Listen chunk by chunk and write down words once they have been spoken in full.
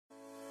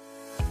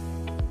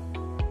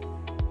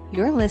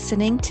You're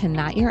listening to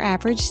Not Your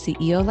Average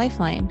CEO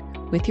Lifeline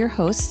with your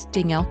hosts,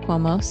 Danielle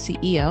Cuomo,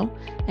 CEO,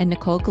 and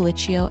Nicole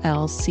Galicchio,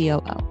 L,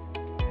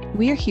 COO.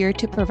 We are here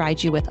to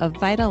provide you with a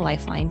vital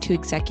lifeline to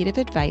executive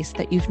advice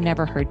that you've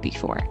never heard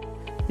before.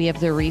 We have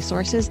the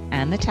resources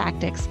and the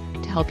tactics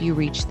to help you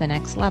reach the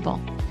next level.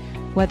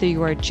 Whether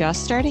you are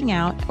just starting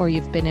out or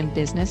you've been in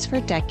business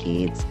for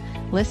decades,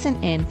 listen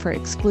in for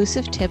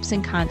exclusive tips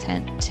and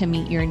content to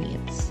meet your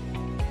needs.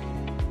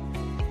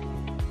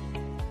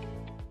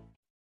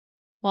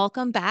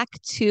 Welcome back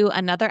to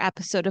another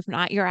episode of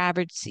Not Your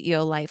Average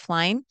CEO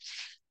Lifeline.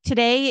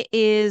 Today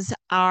is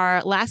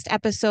our last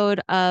episode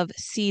of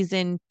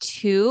season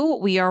 2.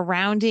 We are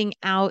rounding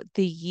out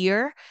the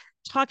year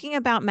talking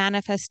about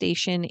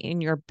manifestation in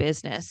your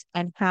business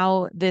and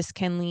how this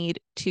can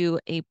lead to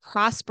a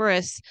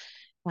prosperous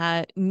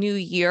new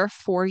year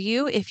for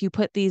you if you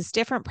put these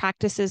different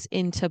practices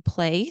into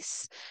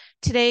place.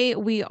 Today,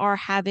 we are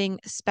having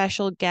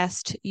special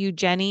guest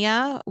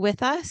Eugenia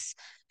with us.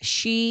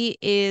 She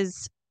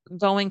is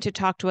going to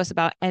talk to us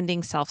about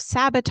ending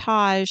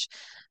self-sabotage.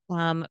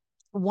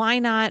 Why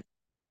not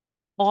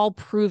all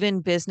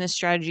proven business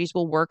strategies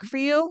will work for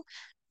you?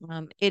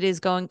 It is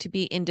going to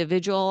be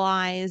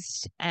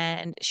individualized,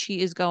 and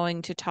she is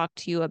going to talk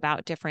to you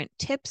about different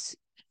tips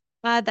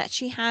that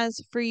she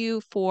has for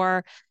you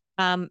for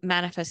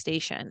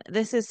manifestation.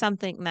 This is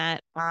something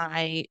that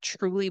I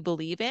truly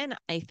believe in.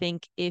 I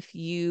think if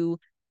you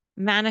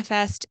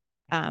manifest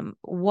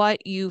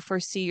what you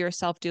foresee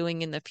yourself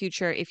doing in the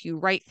future, if you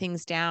write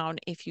things down,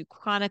 if you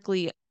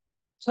chronically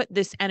put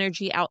this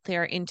energy out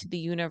there into the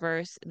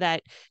universe,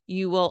 that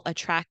you will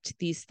attract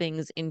these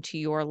things into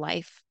your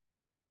life.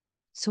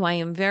 So I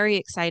am very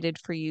excited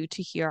for you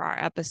to hear our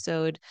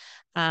episode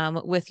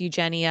with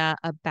Eugenia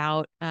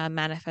about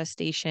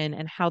manifestation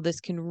and how this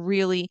can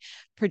really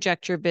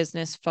project your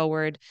business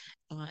forward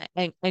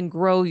and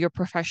grow your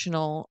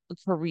professional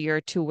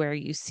career to where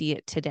you see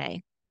it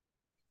today.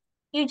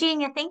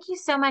 Eugenia, thank you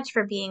so much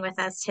for being with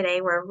us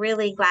today. We're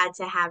really glad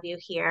to have you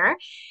here.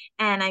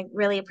 And I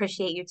really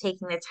appreciate you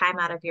taking the time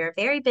out of your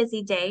very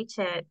busy day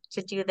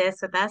to do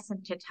this with us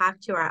and to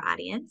talk to our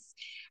audience.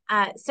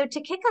 So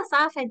to kick us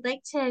off, I'd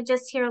like to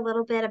just hear a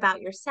little bit about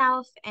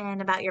yourself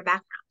and about your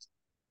background.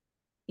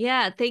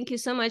 Yeah, thank you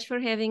so much for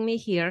having me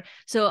here.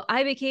 So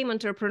I became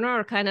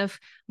entrepreneur kind of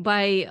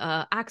by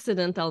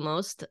accident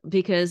almost,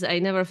 because I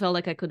never felt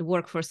like I could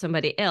work for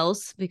somebody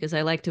else because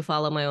I like to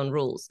follow my own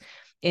rules.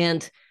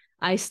 And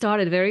I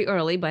started very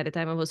early. By the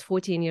time I was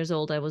 14 years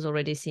old, I was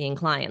already seeing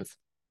clients,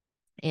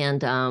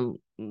 and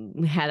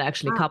had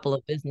actually a couple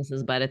of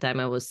businesses by the time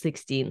I was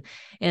 16.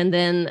 And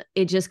then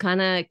it just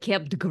kind of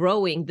kept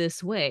growing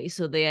this way.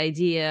 So the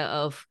idea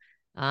of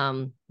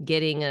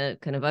getting a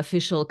kind of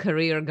official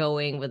career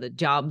going with a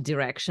job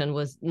direction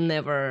was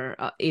never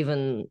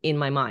even in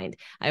my mind.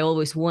 I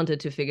always wanted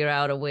to figure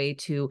out a way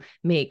to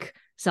make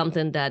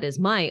something that is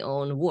my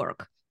own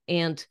work.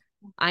 And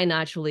I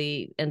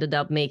naturally ended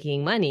up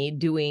making money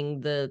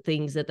doing the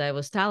things that I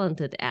was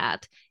talented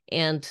at.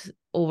 And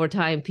over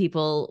time,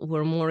 people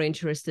were more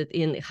interested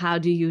in how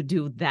do you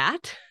do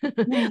that?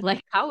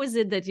 Like, how is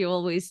it that you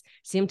always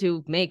seem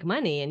to make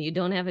money and you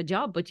don't have a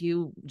job, but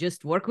you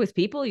just work with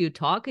people, you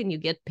talk and you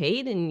get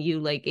paid and you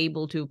like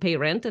able to pay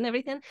rent and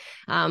everything.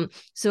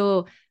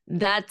 So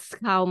that's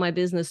how my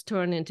business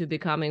turned into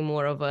becoming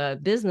more of a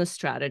business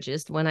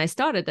strategist. When I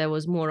started, I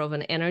was more of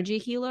an energy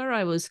healer.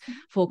 I was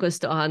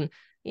focused on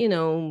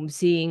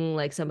seeing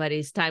like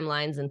somebody's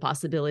timelines and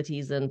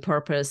possibilities and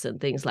purpose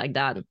and things like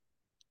that,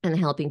 and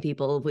helping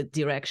people with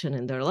direction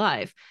in their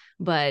life.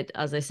 But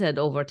as I said,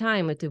 over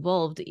time, it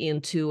evolved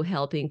into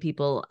helping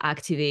people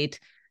activate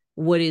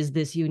what is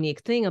this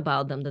unique thing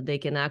about them that they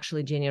can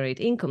actually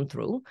generate income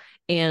through,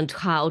 and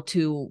how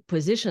to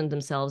position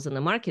themselves in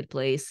the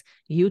marketplace,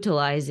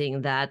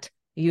 utilizing that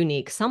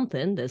unique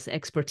something, this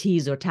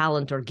expertise or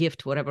talent or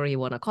gift, whatever you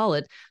want to call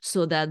it,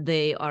 so that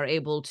they are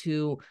able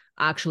to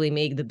actually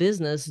make the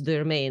business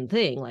their main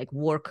thing, like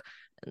work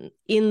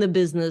in the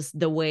business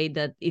the way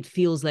that it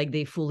feels like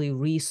they fully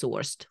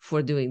resourced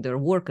for doing their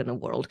work in the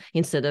world,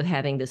 instead of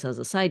having this as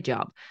a side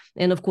job.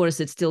 And of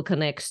course, it still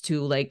connects to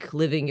like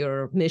living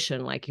your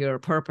mission, like your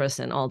purpose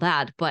and all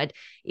that, but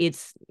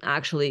it's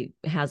actually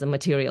has a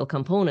material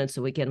component,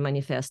 so we can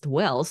manifest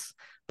wealth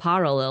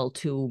parallel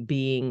to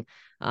being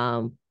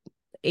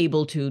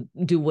able to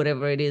do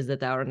whatever it is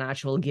that our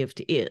natural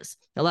gift is.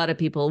 A lot of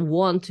people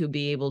want to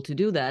be able to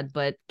do that,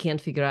 but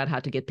can't figure out how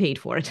to get paid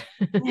for it.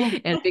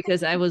 And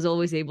because I was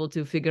always able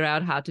to figure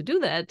out how to do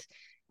that,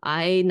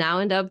 I now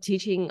end up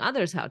teaching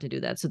others how to do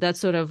that. So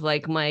that's sort of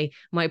like my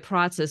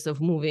process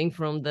of moving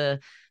from the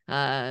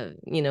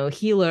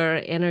healer,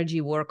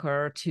 energy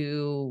worker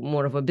to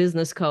more of a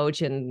business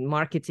coach and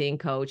marketing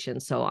coach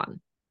and so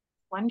on.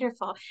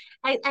 Wonderful.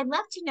 I'd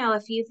love to know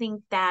if you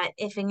think that,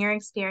 if in your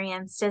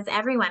experience, does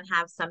everyone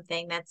have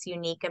something that's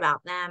unique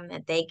about them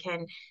that they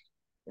can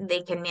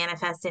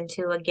manifest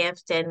into a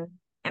gift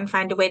and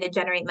find a way to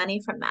generate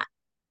money from that?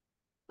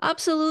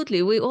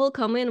 Absolutely. We all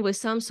come in with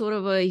some sort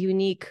of a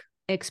unique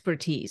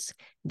expertise.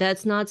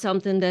 That's not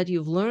something that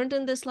you've learned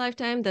in this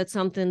lifetime. That's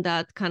something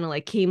that kind of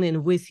like came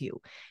in with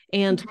you.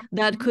 And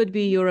that could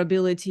be your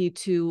ability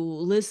to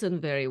listen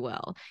very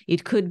well.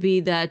 It could be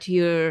that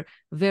you're a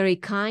very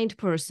kind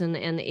person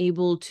and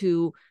able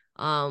to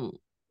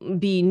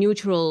be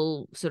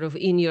neutral sort of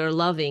in your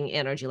loving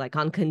energy, like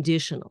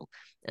unconditional.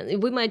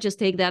 And we might just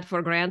take that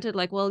for granted,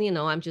 like, well,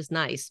 I'm just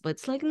nice. But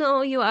it's like,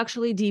 no, you're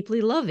actually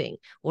deeply loving,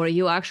 or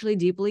you actually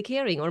deeply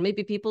caring, or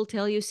maybe people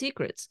tell you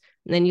secrets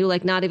and then you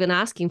like not even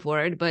asking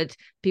for it, but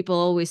people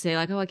always say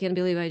like, oh, I can't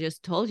believe I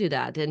just told you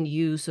that. And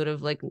you sort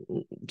of like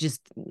just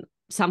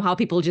somehow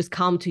people just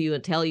come to you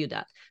and tell you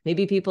that.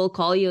 Maybe people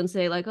call you and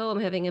say like, oh, I'm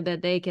having a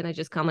bad day. Can I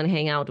just come and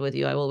hang out with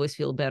you? I always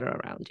feel better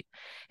around you,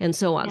 and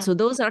so on. Yeah. So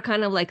those are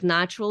kind of like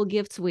natural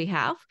gifts we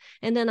have.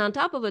 And then on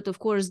top of it, of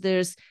course,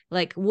 there's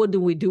like, what do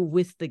we do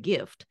with the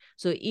gift?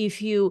 So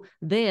if you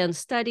then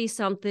study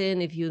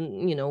something, if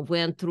you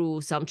went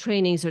through some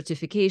training,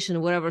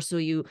 certification, whatever, so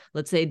you,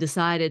 let's say,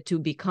 decided to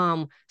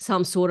become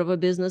some sort of a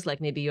business,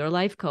 like maybe you're a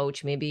life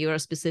coach, maybe you're a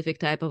specific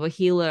type of a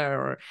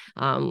healer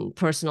or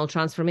personal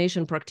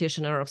transformation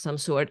practitioner of some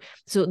sort.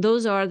 So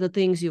those are the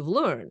things you've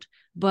learned.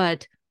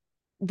 But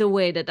the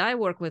way that I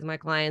work with my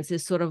clients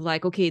is sort of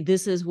like, okay,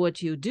 this is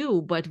what you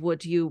do, but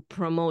what you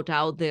promote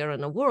out there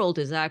in the world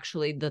is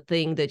actually the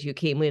thing that you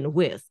came in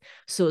with.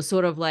 So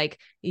sort of like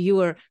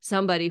you're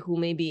somebody who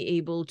may be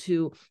able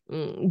to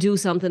do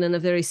something in a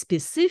very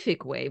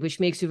specific way, which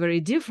makes you very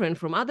different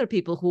from other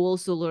people who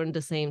also learn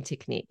the same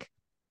technique.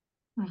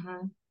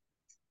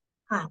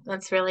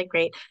 That's really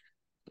great.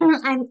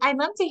 I'd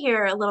love to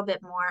hear a little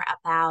bit more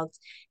about,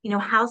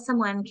 how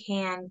someone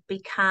can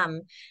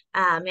become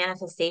a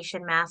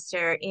manifestation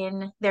master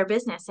in their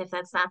business if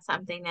that's not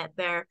something that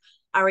they're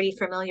already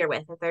familiar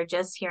with, if they're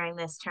just hearing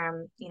this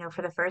term,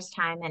 for the first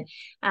time,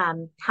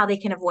 and how they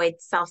can avoid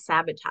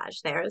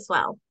self-sabotage there as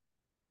well.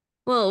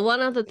 Well, one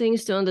of the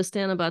things to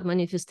understand about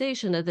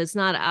manifestation is it's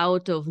not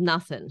out of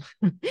nothing.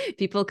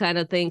 People kind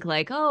of think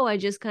like, oh, I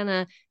just kind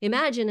of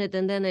imagine it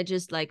and then I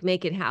just like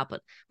make it happen.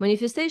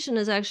 Manifestation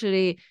is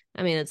actually,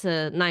 it's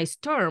a nice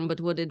term, but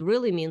what it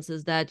really means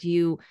is that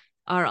you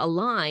are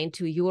aligned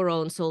to your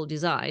own soul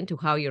design, to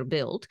how you're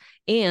built,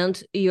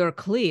 and you're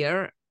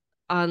clear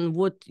on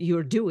what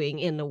you're doing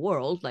in the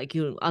world, like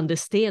you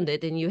understand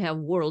it and you have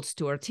words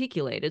to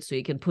articulate it so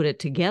you can put it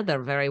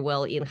together very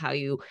well in how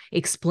you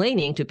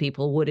explaining to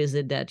people what is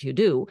it that you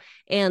do.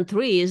 And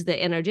 3 is the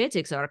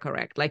energetics are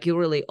correct, like you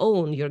really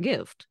own your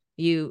gift.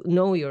 You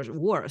know your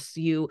worth.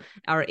 You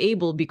are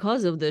able,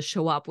 because of this,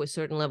 show up with a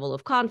certain level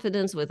of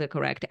confidence, with a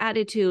correct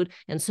attitude,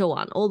 and so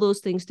on. All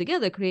those things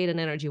together create an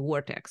energy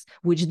vortex,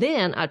 which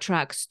then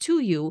attracts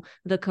to you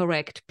the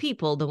correct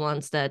people, the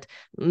ones that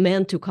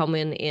meant to come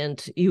in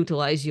and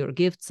utilize your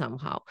gift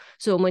somehow.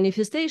 So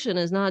manifestation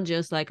is not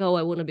just like, oh,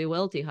 I want to be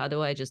wealthy. How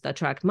do I just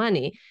attract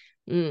money?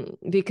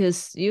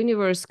 Because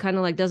universe kind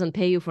of like doesn't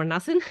pay you for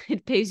nothing.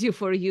 It pays you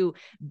for you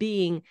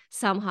being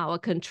somehow a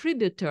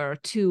contributor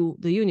to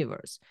the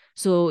universe.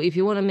 So if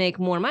you want to make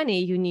more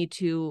money, you need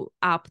to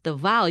up the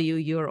value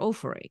you're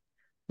offering.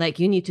 Like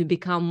you need to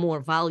become more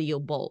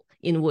valuable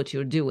in what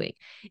you're doing.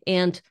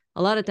 And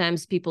a lot of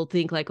times people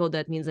think like, oh,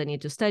 that means I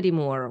need to study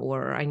more,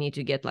 or I need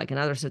to get like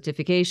another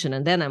certification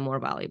and then I'm more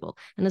valuable.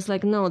 And it's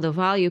like, no, the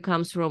value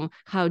comes from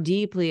how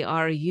deeply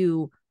are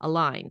you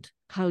aligned?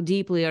 How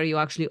deeply are you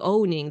actually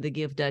owning the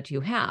gift that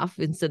you have,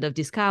 instead of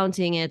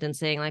discounting it and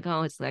saying like,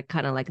 oh, it's like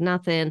kind of like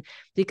nothing,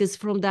 because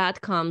from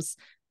that comes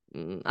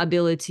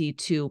ability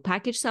to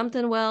package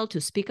something well, to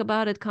speak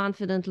about it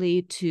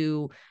confidently,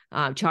 to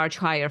charge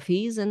higher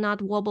fees and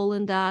not wobble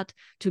in that,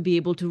 to be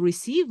able to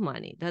receive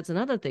money. That's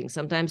another thing.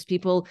 Sometimes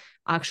people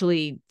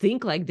actually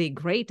think like they're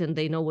great and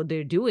they know what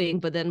they're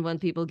doing, but then when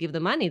people give the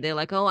money, they're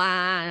like, oh,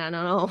 I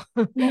don't know.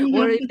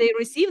 Or if they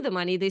receive the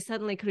money, they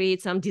suddenly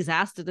create some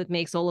disaster that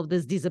makes all of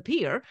this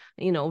disappear,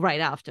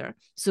 right after.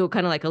 So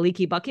kind of like a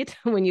leaky bucket.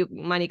 When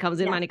money comes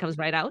in, money comes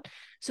right out.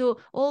 So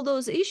all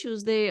those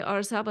issues, they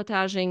are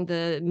sabotaging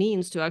the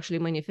means to actually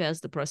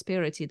manifest the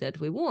prosperity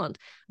that we want.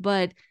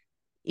 But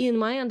in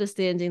my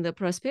understanding, the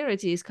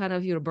prosperity is kind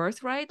of your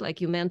birthright, like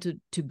you're meant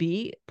to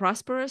be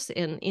prosperous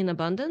and in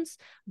abundance.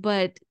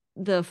 But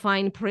the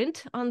fine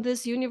print on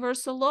this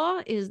universal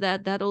law is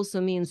that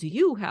also means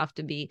you have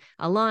to be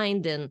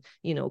aligned and,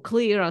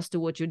 clear as to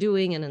what you're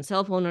doing, and in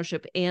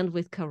self-ownership and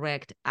with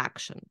correct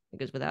action,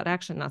 because without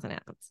action, nothing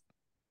happens.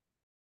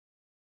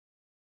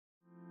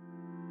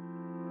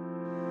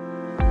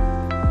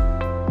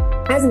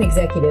 As an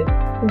executive,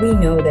 we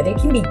know that it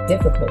can be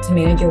difficult to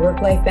manage your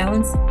work-life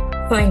balance,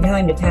 find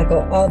time to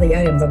tackle all the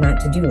items on that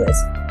to-do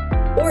list,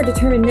 or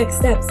determine next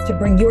steps to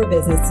bring your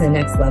business to the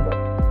next level.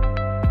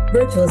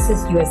 Virtual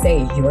Assist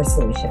USA is your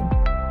solution.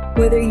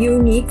 Whether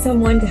you need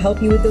someone to help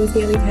you with those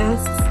daily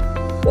tasks,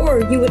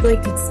 or you would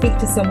like to speak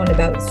to someone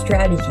about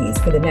strategies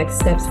for the next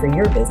steps for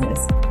your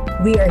business,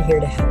 we are here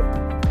to help.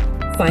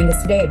 Find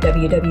us today at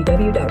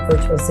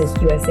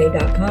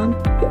www.virtualassistusa.com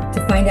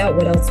to find out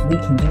what else we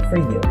can do for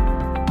you.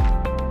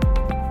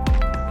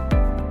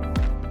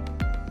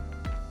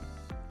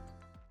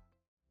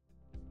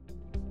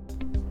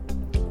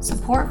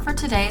 Support for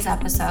today's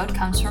episode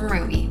comes from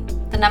Ruby,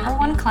 the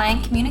 #1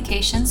 client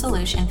communication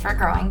solution for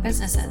growing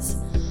businesses.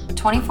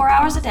 24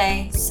 hours a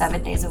day,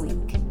 7 days a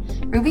week.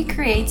 Ruby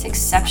creates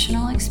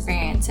exceptional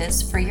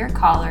experiences for your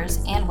callers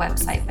and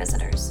website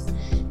visitors.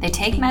 They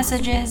take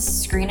messages,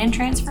 screen and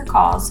transfer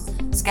calls,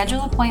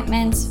 schedule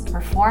appointments,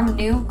 perform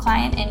new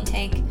client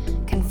intake,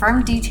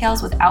 confirm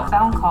details with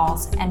outbound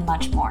calls, and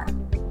much more.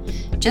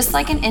 Just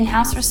like an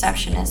in-house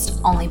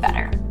receptionist, only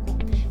better.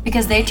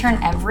 Because they turn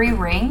every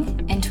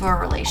ring into a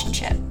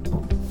relationship.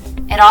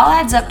 It all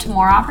adds up to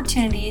more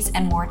opportunities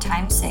and more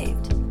time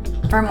saved.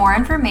 For more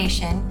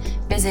information,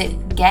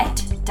 visit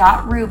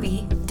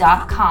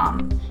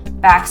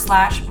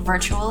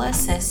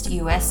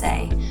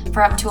get.ruby.com/virtualassistusa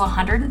for up to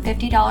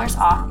 $150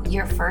 off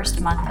your first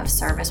month of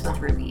service with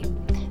Ruby.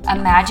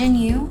 Imagine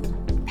you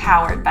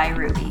powered by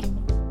Ruby.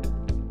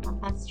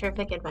 That's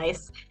terrific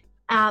advice.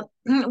 Why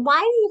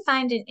do you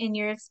find in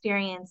your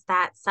experience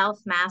that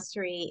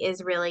self-mastery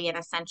is really an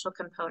essential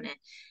component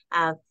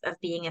of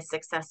being a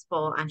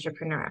successful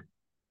entrepreneur?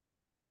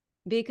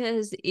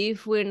 Because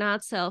if we're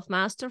not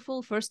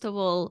self-masterful, first of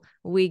all,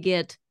 we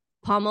get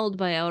pummeled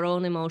by our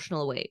own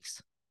emotional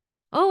waves.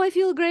 Oh, I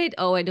feel great.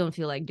 Oh, I don't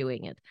feel like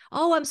doing it.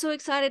 Oh, I'm so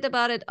excited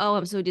about it. Oh,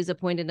 I'm so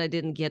disappointed I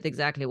didn't get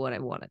exactly what I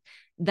wanted.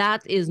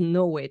 That is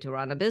no way to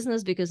run a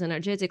business, because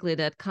energetically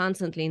that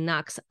constantly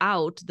knocks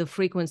out the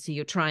frequency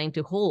you're trying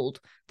to hold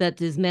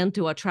that is meant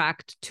to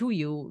attract to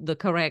you the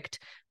correct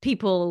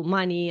people,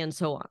 money, and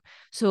so on.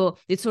 So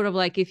it's sort of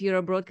like if you're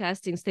a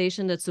broadcasting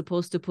station that's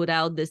supposed to put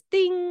out this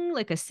thing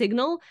like a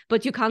signal,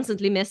 but you're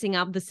constantly messing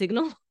up the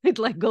signal. It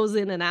like goes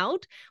in and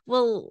out.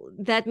 Well,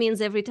 that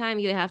means every time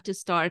you have to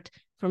start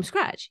from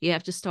scratch. You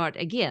have to start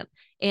again.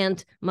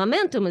 And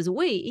momentum is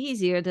way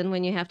easier than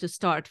when you have to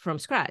start from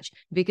scratch,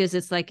 because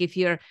it's like if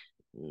you're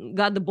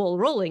got the ball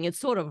rolling, it's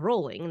sort of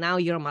rolling. Now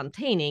you're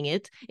maintaining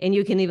it and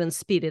you can even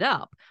speed it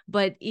up.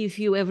 But if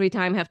you every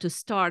time have to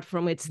start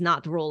from it's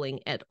not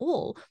rolling at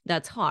all,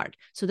 that's hard.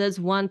 So that's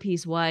one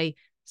piece why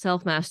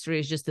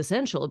self-mastery is just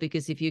essential,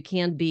 because if you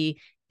can't be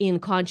in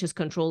conscious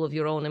control of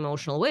your own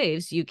emotional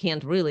waves, you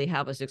can't really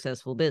have a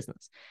successful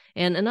business.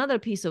 And another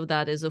piece of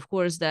that is, of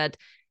course, that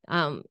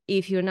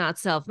if you're not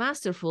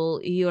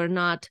self-masterful, you're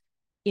not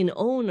in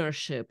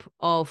ownership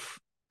of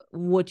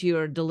what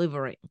you're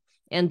delivering.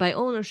 And by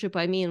ownership,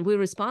 I mean we're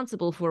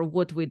responsible for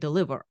what we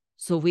deliver.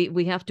 So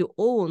we have to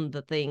own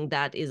the thing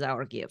that is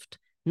our gift,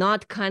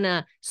 not kind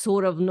of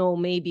sort of know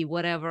maybe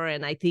whatever,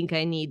 and I think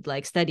I need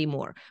like study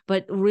more,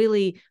 but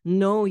really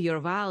know your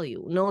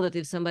value. Know that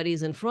if somebody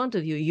is in front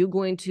of you, you're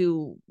going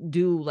to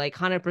do like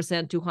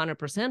 100%,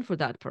 200% for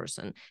that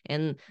person,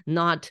 and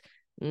not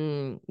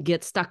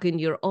get stuck in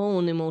your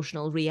own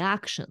emotional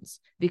reactions.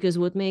 Because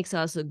what makes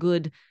us a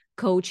good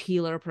coach,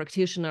 healer,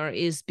 practitioner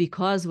is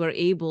because we're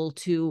able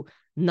to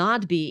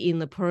not be in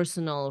the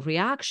personal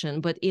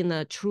reaction, but in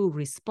a true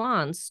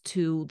response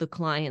to the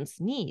client's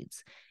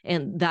needs.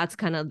 And that's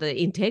kind of the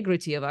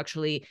integrity of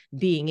actually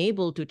being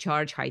able to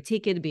charge high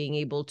ticket, being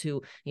able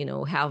to,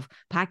 have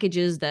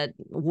packages that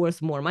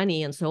worth more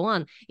money and so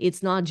on.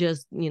 It's not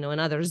just,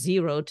 another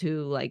zero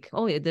to like,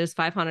 oh, yeah, there's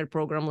 500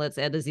 program, let's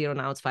add a zero,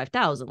 now it's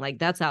 5,000. Like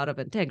that's out of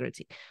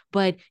integrity.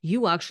 But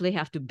you actually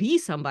have to be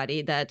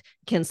somebody that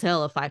can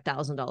sell a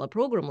 $5,000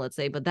 program, let's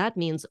say, but that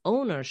means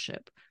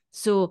ownership.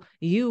 So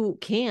you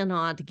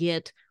cannot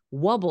get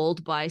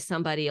wobbled by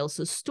somebody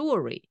else's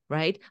story,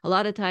 right? A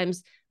lot of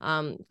times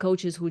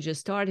coaches who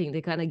just starting, they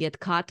kind of get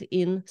caught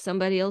in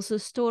somebody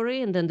else's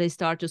story, and then they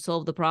start to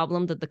solve the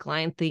problem that the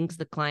client thinks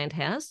the client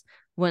has,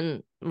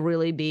 when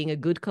really being a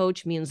good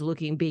coach means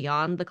looking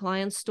beyond the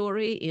client's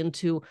story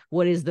into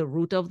what is the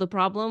root of the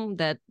problem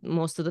that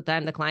most of the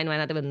time the client might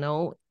not even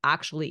know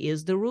actually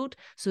is the root.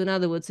 So in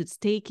other words, it's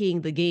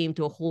taking the game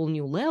to a whole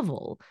new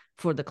level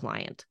for the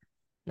client.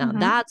 Now,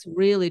 that's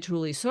really,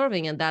 truly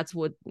serving. And that's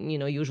what,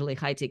 usually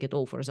high ticket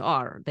offers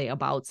are. They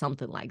about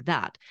something like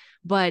that.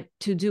 But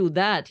to do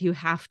that, you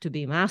have to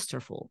be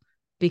masterful,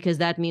 because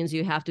that means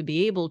you have to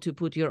be able to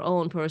put your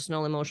own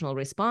personal emotional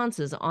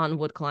responses on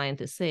what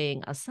client is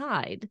saying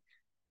aside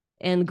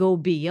and go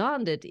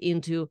beyond it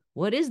into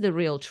what is the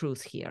real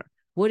truth here?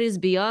 What is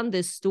beyond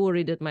this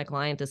story that my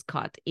client is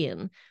caught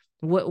in?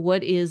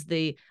 What is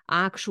the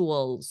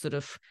actual sort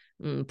of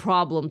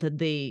problem that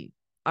they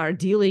are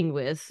dealing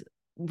with,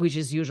 which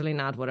is usually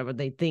not whatever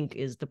they think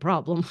is the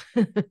problem.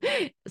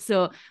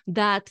 So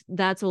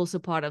that's also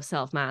part of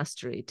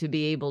self-mastery, to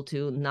be able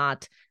to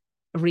not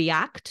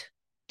react,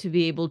 to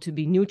be able to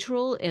be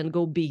neutral and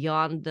go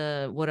beyond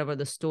whatever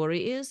the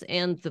story is.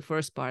 And the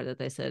first part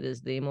that I said is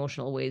the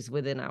emotional ways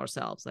within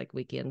ourselves, like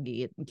we can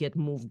get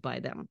moved by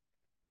them.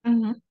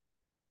 Mm-hmm.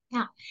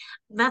 Yeah,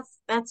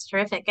 that's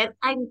terrific.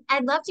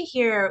 I'd love to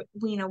hear,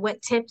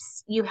 what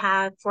tips you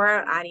have for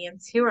our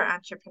audience who are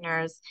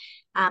entrepreneurs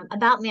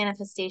about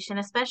manifestation,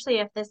 especially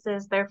if this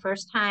is their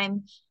first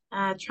time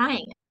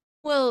trying it.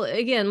 Well,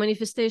 again,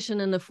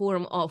 manifestation in the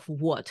form of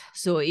what?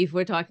 So if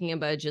we're talking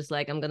about just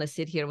like, I'm going to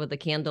sit here with a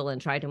candle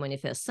and try to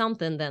manifest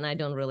something, then I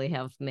don't really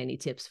have many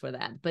tips for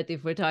that. But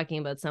if we're talking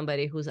about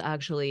somebody who's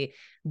actually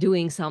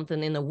doing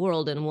something in the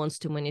world and wants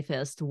to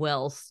manifest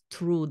wealth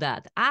through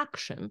that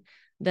action,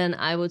 then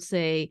I would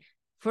say,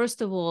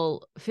 first of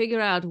all,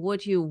 figure out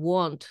what you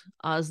want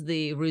as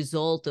the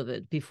result of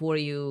it before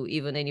you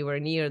even anywhere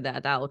near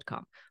that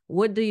outcome.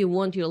 What do you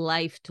want your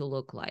life to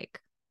look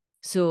like?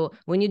 So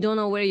when you don't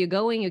know where you're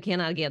going, you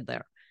cannot get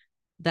there.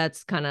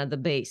 That's kind of the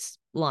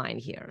baseline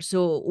here.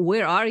 So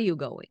where are you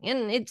going?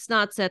 And it's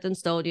not set in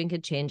stone. You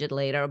can change it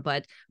later.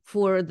 But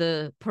for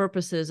the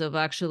purposes of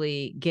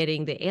actually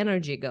getting the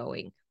energy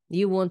going,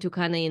 you want to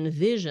kind of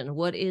envision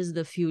what is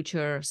the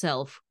future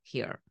self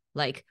here.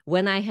 Like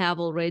when I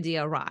have already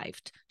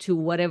arrived to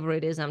whatever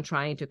it is I'm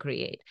trying to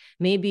create.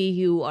 Maybe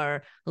you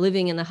are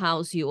living in a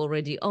house you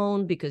already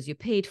own because you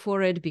paid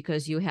for it,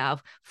 because you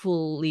have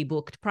fully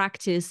booked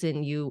practice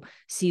and you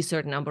see a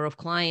certain number of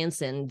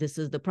clients and this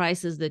is the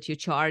prices that you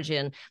charge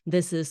and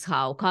this is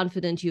how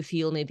confident you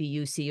feel. Maybe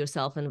you see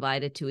yourself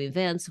invited to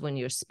events when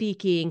you're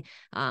speaking.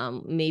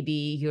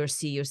 Maybe you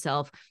see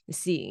yourself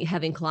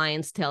having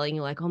clients telling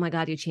you like, oh my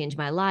God, you changed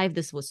my life.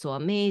 This was so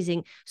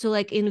amazing. So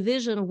like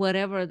envision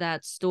whatever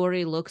that story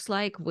looks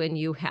like when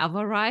you have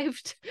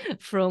arrived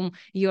from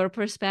your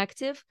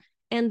perspective,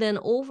 and then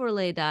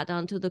overlay that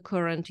onto the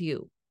current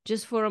you.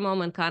 Just for a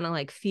moment, kind of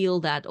like feel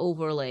that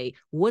overlay.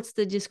 What's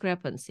the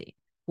discrepancy?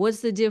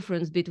 What's the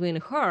difference between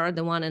her,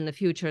 the one in the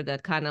future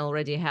that kind of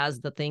already has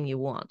the thing you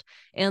want,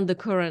 and the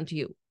current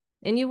you?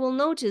 And you will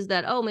notice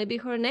that, oh, maybe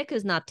her neck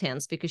is not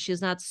tense because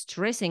she's not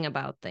stressing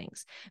about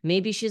things.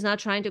 Maybe she's not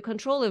trying to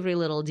control every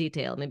little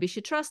detail. Maybe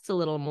she trusts a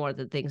little more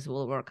that things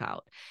will work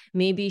out.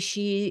 Maybe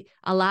she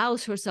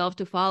allows herself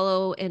to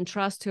follow and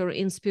trust her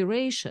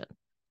inspiration.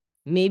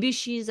 Maybe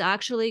she's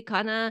actually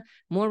kind of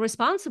more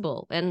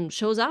responsible and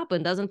shows up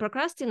and doesn't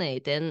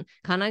procrastinate and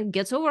kind of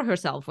gets over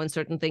herself when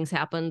certain things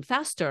happen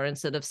faster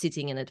instead of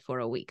sitting in it for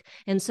a week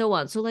and so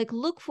on. So like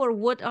look for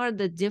what are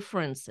the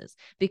differences,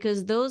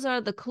 because those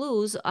are the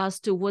clues as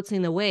to what's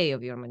in the way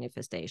of your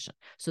manifestation.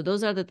 So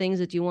those are the things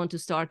that you want to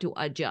start to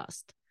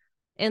adjust.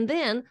 And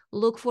then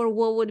look for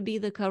what would be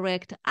the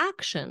correct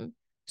action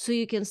so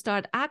you can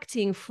start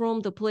acting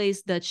from the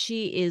place that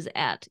she is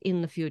at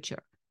in the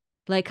future.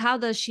 Like, how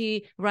does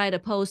she write a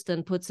post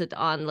and puts it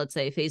on, let's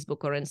say,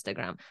 Facebook or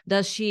Instagram?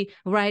 Does she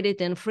write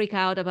it and freak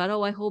out about,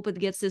 oh, I hope it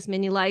gets this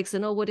many likes,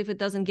 and oh, what if it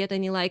doesn't get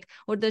any like?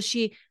 Or does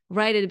she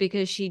write it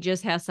because she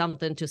just has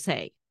something to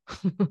say?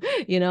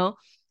 You know,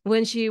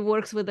 when she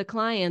works with a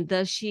client,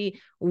 does she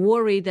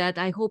worry that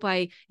I hope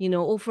I,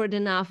 offered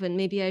enough and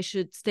maybe I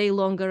should stay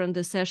longer in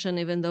the session,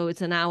 even though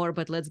it's an hour,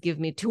 but let's give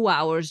me 2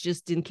 hours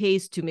just in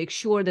case to make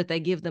sure that I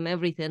give them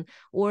everything?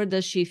 Or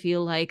does she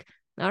feel like,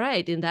 all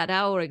right, in that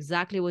hour,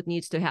 exactly what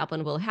needs to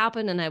happen will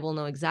happen, and I will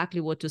know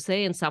exactly what to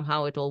say, and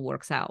somehow it all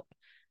works out.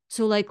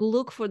 So like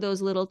look for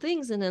those little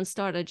things and then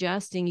start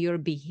adjusting your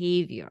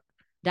behavior.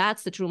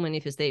 That's the true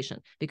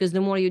manifestation, because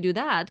the more you do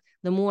that,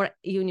 the more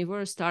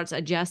universe starts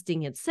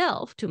adjusting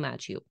itself to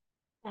match you.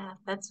 Yeah,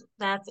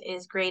 that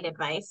is great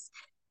advice.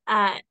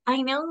 I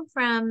know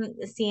from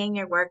seeing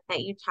your work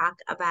that you talk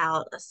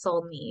about a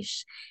soul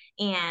niche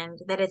and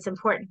that it's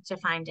important to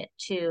find it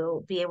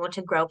to be able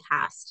to grow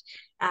past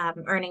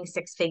earning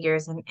 6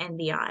 figures and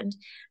beyond.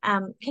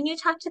 Can you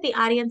talk to the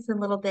audience a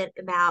little bit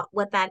about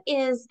what that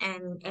is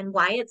and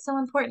why it's so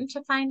important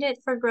to find it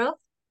for growth?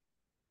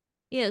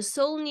 Yeah,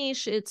 soul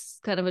niche, it's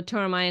kind of a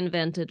term I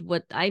invented.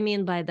 What I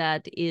mean by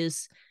that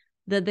is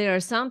that there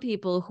are some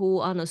people who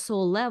on a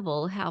soul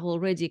level have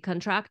already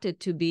contracted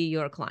to be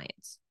your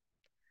clients.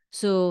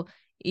 So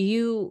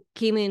you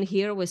came in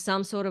here with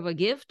some sort of a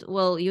gift.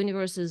 Well,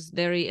 universe is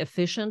very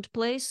efficient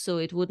place, so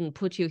it wouldn't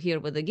put you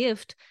here with a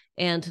gift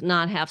and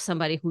not have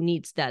somebody who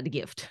needs that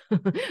gift.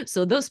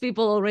 So those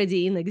people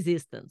already in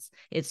existence.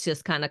 It's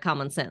just kind of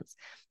common sense.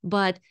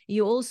 But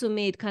you also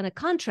made kind of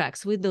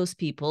contracts with those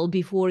people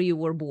before you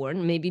were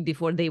born, maybe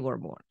before they were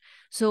born.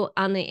 So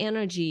on the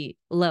energy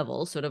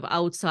level, sort of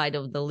outside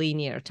of the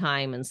linear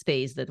time and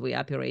space that we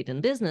operate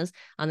in business,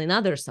 on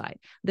another side,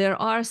 there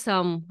are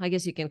some, I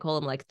guess you can call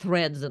them like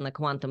threads in the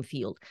quantum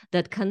field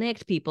that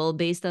connect people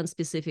based on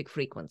specific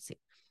frequency.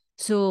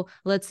 So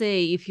let's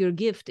say if your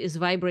gift is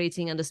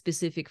vibrating at a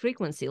specific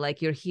frequency,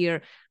 like you're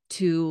here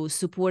to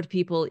support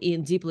people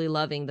in deeply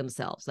loving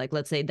themselves, like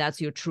let's say that's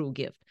your true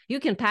gift. You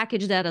can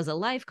package that as a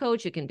life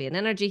coach, you can be an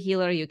energy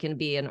healer, you can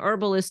be an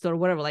herbalist or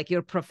whatever, like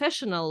your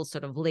professional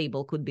sort of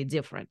label could be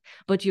different.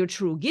 But your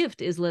true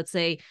gift is, let's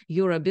say,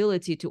 your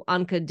ability to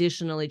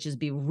unconditionally just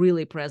be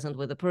really present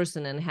with a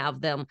person and have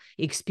them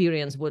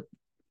experience what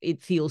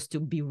it feels to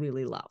be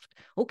really loved.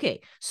 Okay,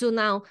 so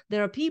now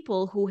there are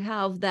people who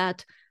have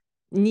that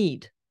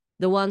need,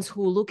 the ones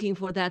who are looking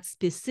for that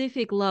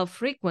specific love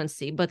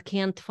frequency but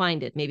can't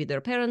find it. Maybe their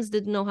parents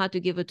didn't know how to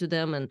give it to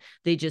them and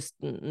they just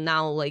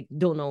now like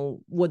don't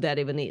know what that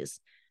even is.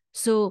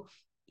 So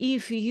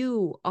if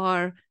you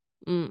are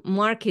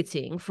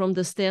marketing from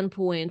the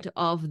standpoint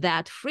of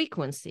that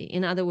frequency.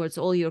 In other words,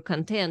 all your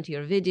content,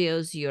 your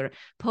videos, your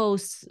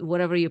posts,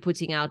 whatever you're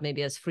putting out,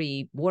 maybe as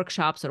free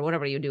workshops or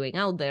whatever you're doing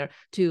out there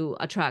to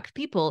attract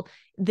people,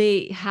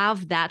 they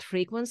have that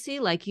frequency,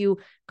 like you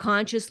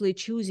consciously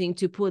choosing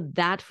to put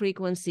that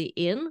frequency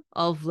in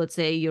of, let's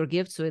say, your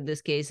gift. So in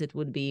this case, it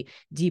would be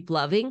deep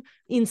loving,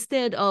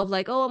 instead of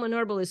like, oh, I'm an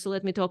herbalist, so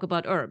let me talk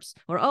about herbs,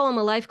 or oh, I'm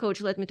a life coach,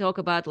 let me talk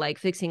about like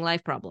fixing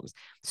life problems.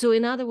 So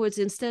in other words,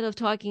 instead of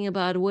talking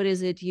about what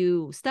is it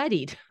you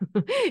studied,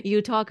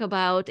 you talk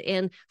about,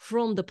 and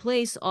from the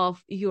place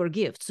of your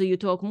gift. So you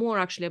talk more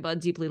actually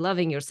about deeply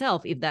loving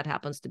yourself, if that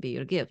happens to be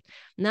your gift.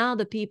 Now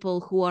the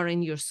people who are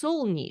in your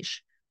soul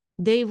niche,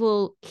 they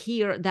will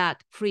hear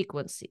that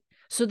frequency.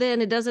 So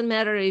then it doesn't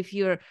matter if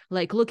you're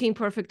like looking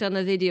perfect on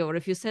a video, or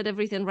if you said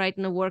everything right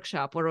in a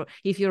workshop, or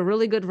if you're a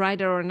really good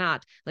writer or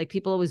not. Like,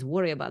 people always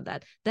worry about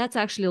that. That's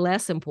actually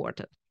less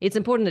important. It's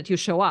important that you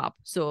show up.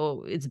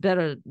 So it's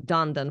better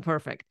done than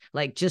perfect.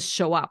 Like, just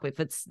show up.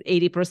 If it's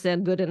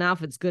 80% good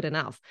enough, it's good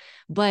enough.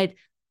 But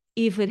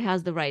if it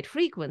has the right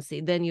frequency,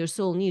 then your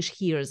soul niche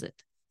hears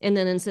it. And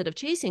then instead of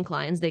chasing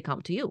clients, they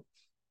come to you,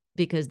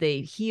 because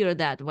they hear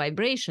that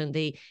vibration.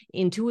 They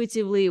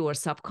intuitively or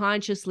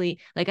subconsciously,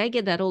 like I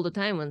get that all the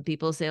time when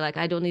people say like,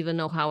 I don't even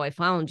know how I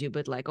found you,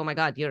 but like, oh my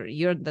God,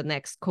 you're the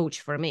next coach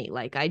for me.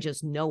 Like, I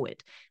just know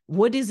it.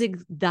 What is it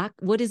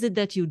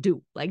that you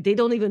do? Like, they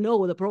don't even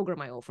know the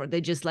program I offer. They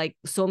just like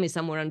saw me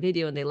somewhere on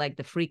video and they like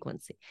the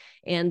frequency.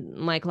 And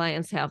my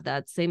clients have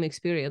that same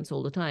experience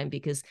all the time,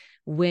 because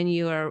when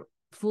you're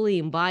fully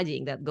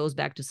embodying, that goes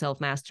back to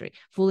self-mastery,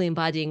 fully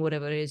embodying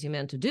whatever it is you're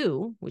meant to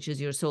do, which is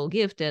your soul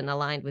gift and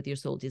aligned with your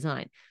soul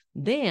design,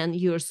 then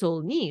your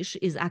soul niche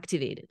is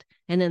activated.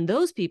 And then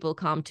those people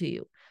come to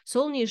you.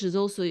 Soul niche is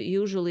also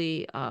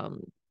usually,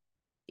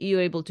 you're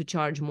able to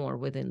charge more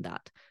within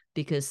that,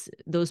 because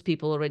those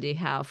people already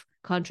have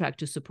contract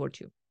to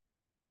support you,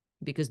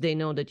 because they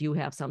know that you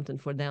have something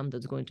for them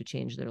that's going to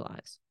change their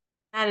lives.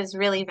 That is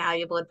really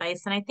valuable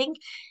advice. And I think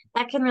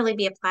that can really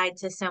be applied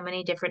to so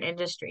many different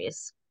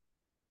industries.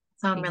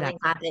 So I'm really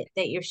glad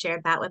that you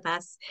shared that with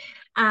us.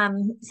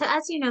 So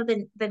as you know,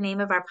 the name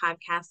of our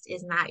podcast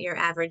is Not Your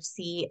Average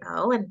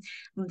CEO. And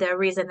the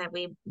reason that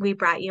we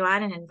brought you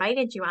on and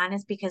invited you on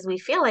is because we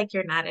feel like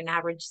you're not an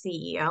average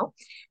CEO.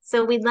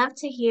 So we'd love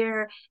to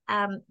hear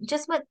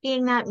just what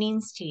being that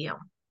means to you.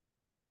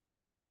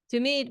 To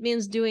me, it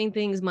means doing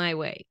things my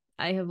way.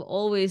 I have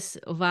always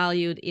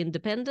valued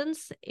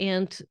independence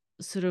and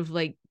sort of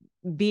like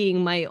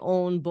being my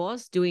own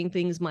boss, doing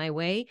things my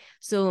way.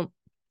 So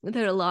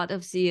there are a lot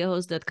of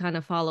CEOs that kind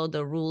of follow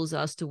the rules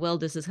as to, well,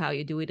 this is how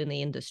you do it in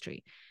the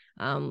industry.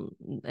 And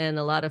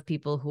a lot of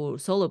people who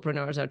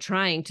solopreneurs are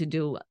trying to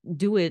do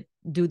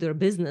their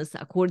business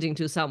according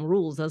to some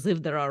rules, as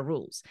if there are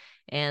rules.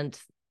 And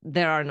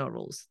there are no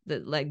rules.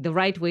 Like, the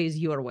right way is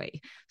your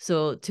way.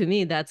 So to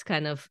me, that's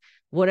kind of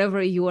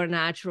whatever your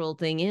natural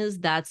thing is,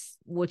 that's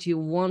what you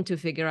want to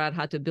figure out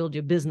how to build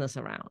your business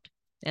around.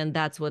 And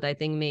that's what I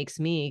think makes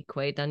me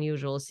quite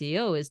unusual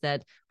CEO, is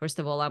that, first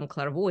of all, I'm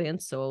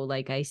clairvoyant. So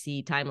like, I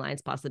see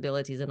timelines,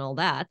 possibilities, and all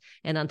that.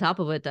 And on top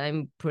of it,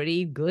 I'm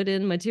pretty good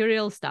in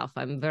material stuff.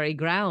 I'm very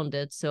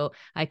grounded. So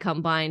I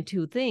combine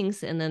two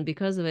things. And then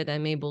because of it,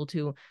 I'm able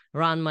to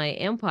run my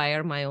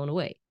empire my own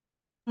way.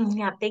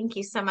 Yeah, thank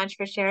you so much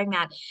for sharing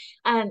that.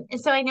 And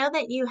so I know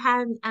that you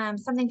have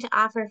something to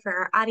offer for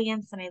our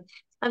audience, and I'd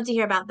love to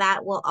hear about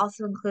that. We'll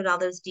also include all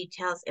those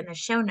details in the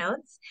show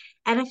notes.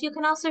 And if you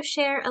can also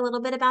share a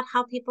little bit about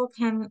how people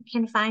can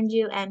find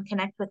you and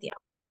connect with you.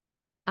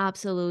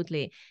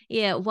 Absolutely.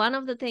 Yeah. One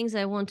of the things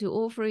I want to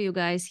offer you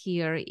guys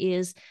here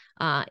is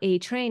a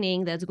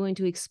training that's going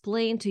to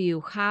explain to you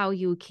how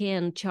you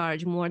can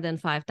charge more than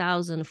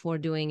 $5,000 for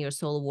doing your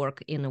soul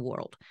work in the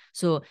world.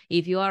 So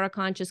if you are a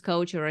conscious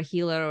coach or a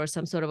healer or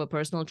some sort of a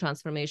personal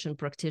transformation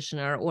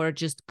practitioner, or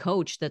just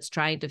coach that's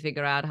trying to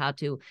figure out how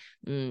to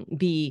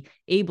be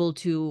able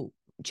to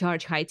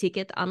charge high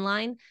ticket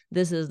online,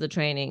 this is the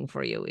training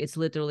for you. It's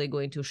literally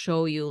going to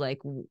show you like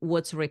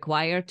what's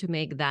required to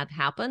make that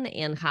happen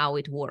and how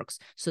it works,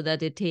 so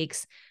that it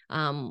takes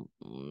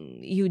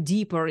you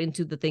deeper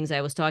into the things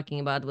I was talking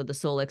about with the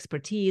soul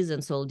expertise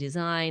and soul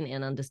design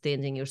and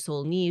understanding your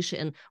soul niche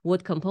and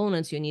what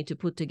components you need to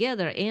put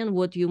together and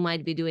what you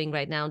might be doing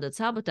right now that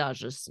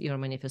sabotages your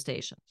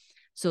manifestation.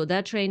 So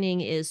that training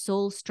is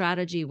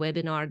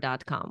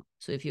soulstrategywebinar.com.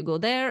 So if you go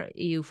there,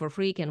 you for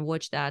free can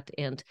watch that,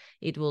 and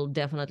it will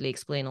definitely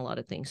explain a lot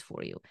of things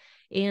for you.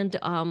 And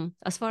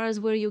as far as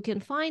where you can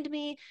find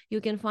me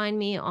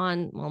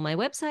on my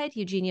website,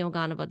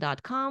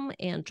 eugeniaoganova.com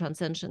and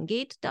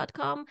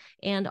transcensiongate.com,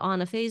 and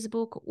on a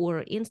Facebook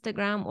or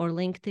Instagram or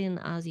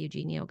LinkedIn as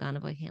Eugenia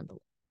Oganova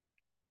handle.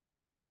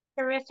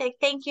 Terrific.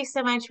 Thank you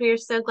so much. We are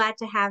so glad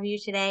to have you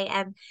today.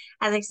 And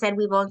as I said,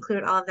 we will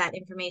include all of that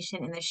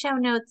information in the show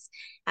notes,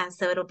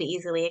 so it'll be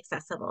easily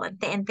accessible.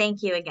 And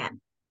thank you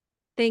again.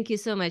 Thank you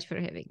so much for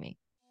having me.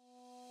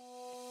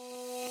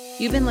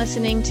 You've been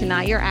listening to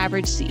Not Your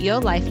Average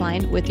CEO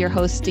Lifeline with your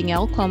hosts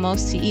Danielle Cuomo,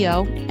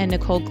 CEO, and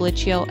Nicole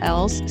Glitchio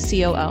Els,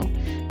 COO.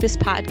 This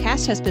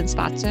podcast has been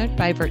sponsored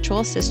by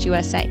Virtual Assist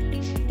USA.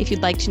 If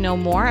you'd like to know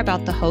more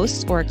about the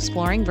hosts or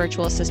exploring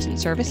virtual assistant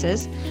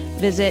services,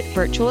 visit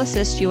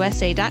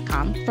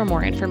virtualassistusa.com for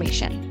more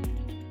information.